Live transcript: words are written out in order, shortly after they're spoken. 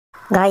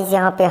Guys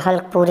यहाँ पे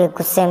Hulk पूरे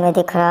गुस्से में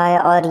दिख रहा है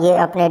और ये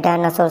अपने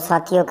डायनासोर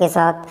साथियों के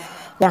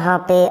साथ यहाँ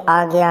पे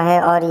आ गया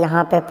है और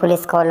यहाँ पे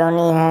पुलिस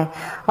कॉलोनी है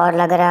और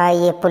लग रहा है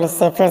ये पुलिस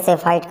से फिर से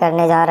फाइट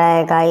करने जा रहा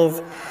है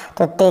गाइस।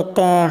 तो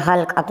देखते हैं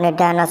हल्क अपने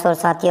डायनासोर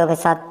साथियों के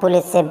साथ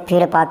पुलिस से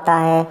भिड़ पाता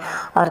है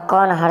और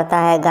कौन हारता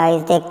है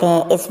गाइस, देखते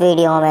हैं इस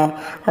वीडियो में।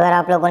 अगर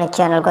आप लोगों ने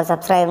चैनल को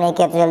सब्सक्राइब नहीं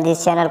किया तो जल्दी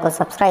इस चैनल को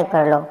सब्सक्राइब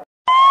कर लो।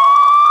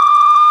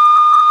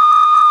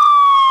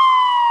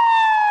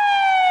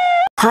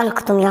 हल्क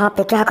तुम यहाँ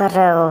पे क्या कर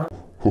रहे हो?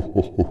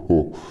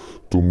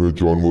 तुमने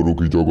जानवरों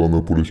की जगह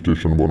में पुलिस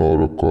स्टेशन बना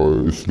रखा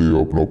है,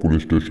 इसलिए अपना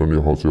पुलिस स्टेशन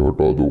यहाँ से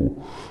हटा दो,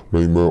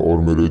 नहीं मैं और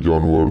मेरे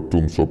जानवर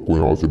तुम सबको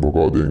यहाँ से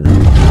भगा देंगे।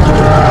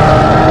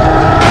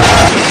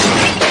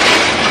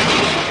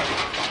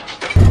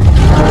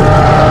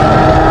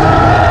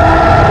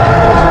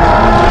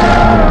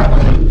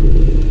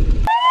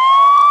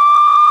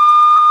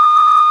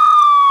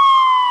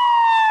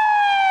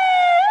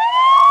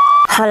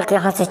 हल्क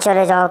यहाँ से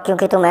चले जाओ,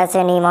 क्योंकि तुम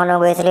ऐसे नहीं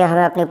मानोगे, इसलिए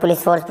हमें अपनी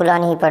पुलिस फोर्स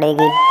बुलानी ही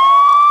पड़ेगी।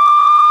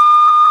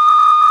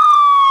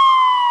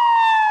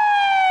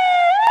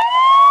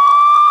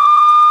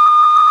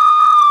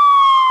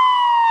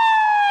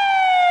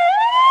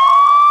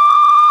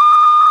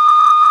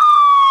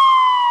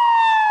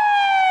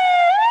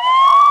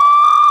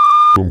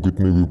 तुम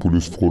कितनी भी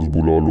पुलिस फोर्स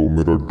बुला लो,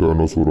 मेरा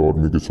डायनासोर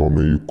आर्मी के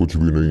सामने ये कुछ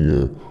भी नहीं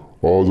है।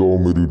 आ जाओ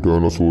मेरी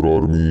डायनासोर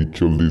आर्मी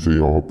जल्दी से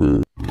यहाँ पे।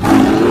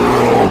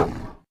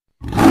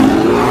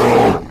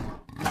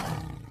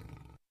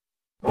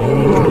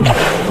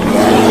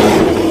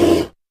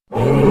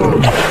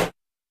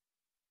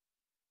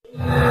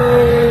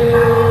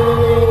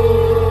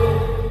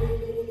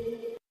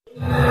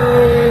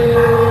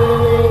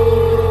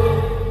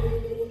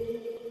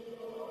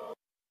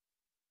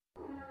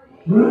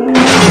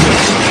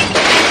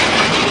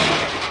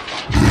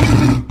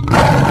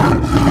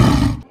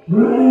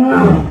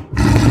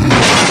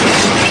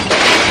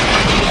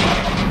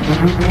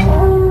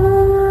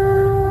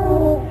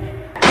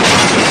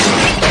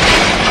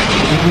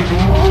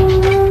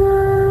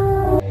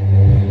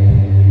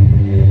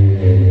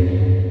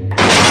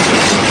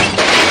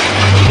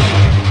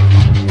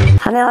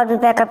 हमें और भी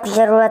बैकअप की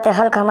ज़रूरत है।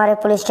 हल्क हमारे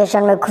पुलिस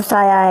स्टेशन में घुस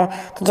आया है,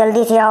 तो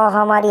जल्दी से आओ,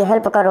 हमारी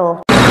हेल्प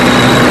करो।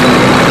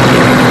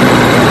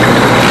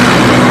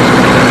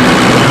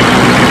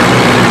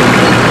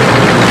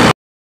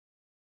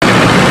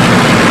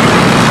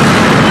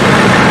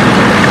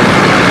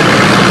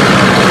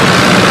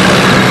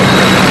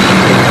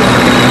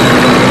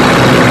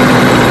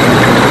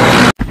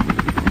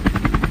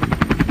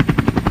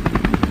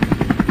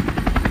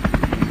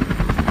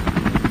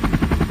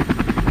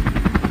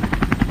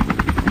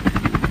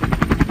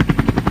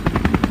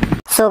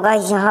 सो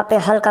गाइस यहाँ पे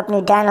हल्क अपनी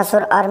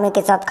डायनासोर आर्मी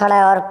के साथ खड़ा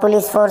है और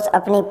पुलिस फोर्स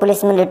अपनी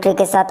पुलिस मिलिट्री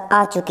के साथ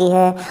आ चुकी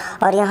है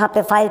और यहाँ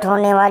पे फाइट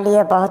होने वाली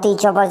है बहुत ही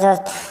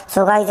ज़बरदस्त।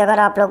 सो गाइस अगर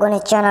आप लोगों ने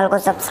चैनल को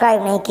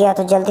सब्सक्राइब नहीं किया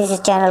तो जल्दी से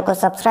चैनल को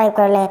सब्सक्राइब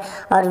कर लें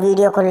और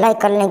वीडियो को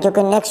लाइक कर लें,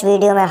 क्योंकि नेक्स्ट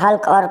वीडियो में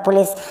हल्क और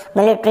पुलिस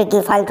मिलिट्री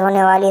की फाइट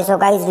होने वाली है। सो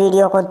गाइस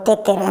वीडियो को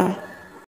देखते रहें।